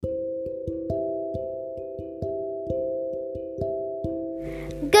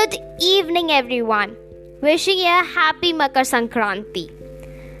Good evening, everyone. Wishing you a happy Makar Sankranti.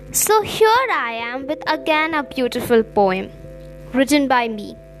 So here I am with again a beautiful poem written by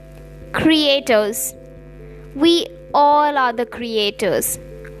me. Creators. We all are the creators.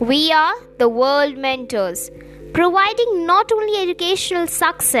 We are the world mentors, providing not only educational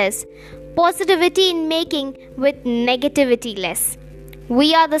success, positivity in making with negativity less.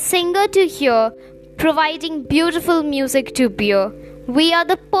 We are the singer to hear, providing beautiful music to bear. We are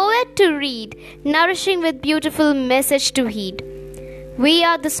the poet to read, nourishing with beautiful message to heed. We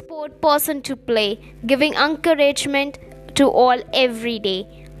are the sport person to play, giving encouragement to all every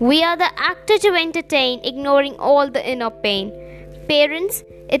day. We are the actor to entertain, ignoring all the inner pain. Parents,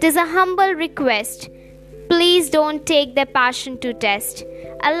 it is a humble request. Please don't take their passion to test.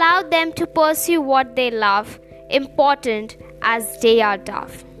 Allow them to pursue what they love, important as they are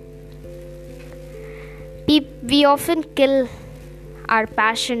tough. We often kill our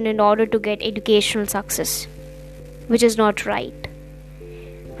passion in order to get educational success, which is not right.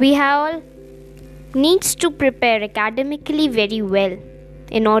 We all needs to prepare academically very well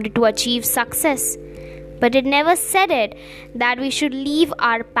in order to achieve success, but it never said it that we should leave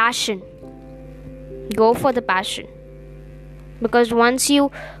our passion. Go for the passion, because once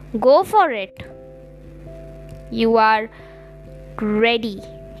you go for it, you are ready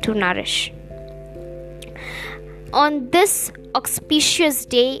to nourish. On this auspicious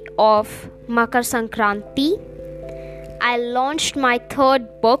day of Makar Sankranti, I launched my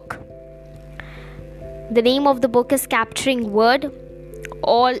third book. The name of the book is Capturing Word.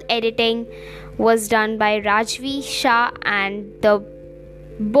 All editing was done by Rajvi Shah, and the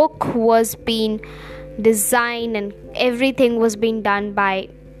book was being designed and everything was being done by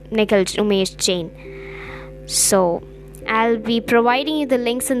Nikhil Umesh Jain. So I'll be providing you the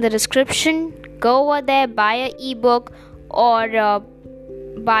links in the description. Go over there, buy an ebook or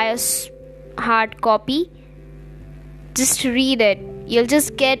buy a hard copy. Just read it. You'll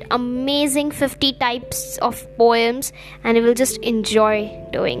just get amazing 50 types of poems and you will just enjoy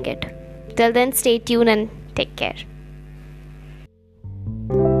doing it. Till then, stay tuned and take care.